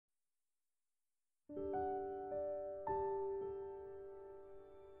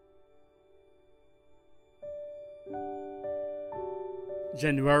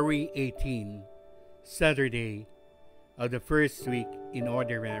January 18, Saturday of the first week in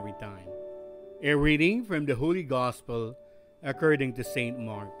Ordinary Time. A reading from the Holy Gospel according to St.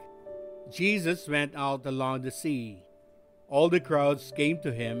 Mark. Jesus went out along the sea. All the crowds came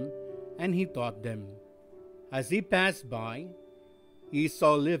to him, and he taught them. As he passed by, he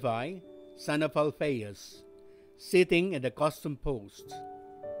saw Levi, son of Alphaeus, sitting at the custom post.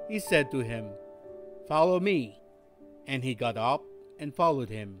 He said to him, "Follow me." And he got up and followed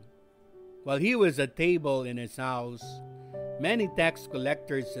him. While he was at table in his house, many tax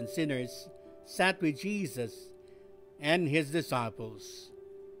collectors and sinners sat with Jesus and his disciples,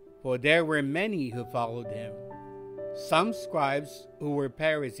 for there were many who followed him. Some scribes who were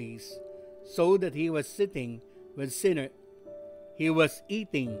Pharisees saw that he was eating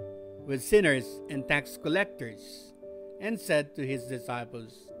with sinners and tax collectors, and said to his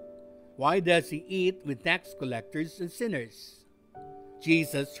disciples, "Why does he eat with tax collectors and sinners?"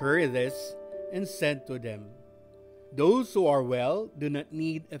 Jesus heard this and said to them, "Those who are well do not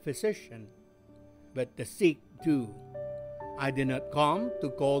need a physician, but the sick do. I did not come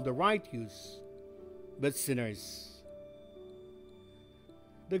to call the righteous, but sinners."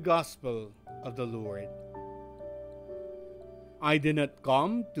 The Gospel of the Lord. I did not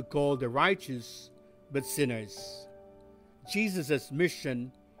come to call the righteous, but sinners. Jesus'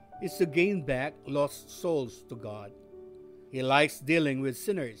 mission is to gain back lost souls to God. He likes dealing with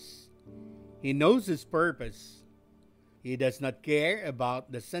sinners. He knows his purpose. He does not care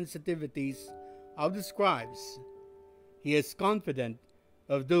about the sensitivities of the scribes. He is confident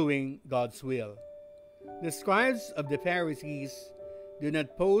of doing God's will. The scribes of the Pharisees do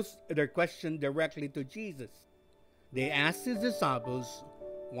not pose their question directly to Jesus. They ask his disciples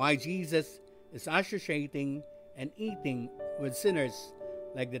why Jesus is associating and eating with sinners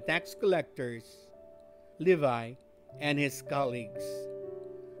like the tax collectors, Levi, and his colleagues.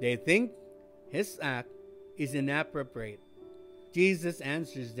 They think his act is inappropriate. Jesus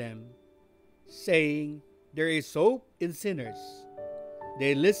answers them, saying, "There is hope in sinners."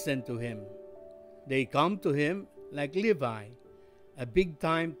 They listen to him. They come to him like Levi, a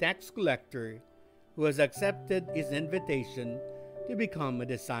big-time tax collector who has accepted his invitation to become a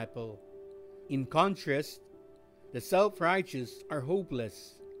disciple. In contrast, the self-righteous are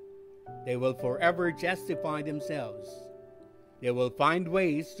hopeless. They will forever justify themselves. They will find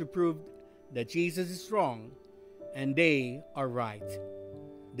ways to prove that Jesus is wrong and they are right.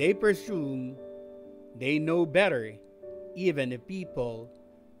 They presume they know better, even if people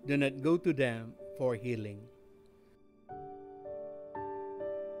do not go to them for healing.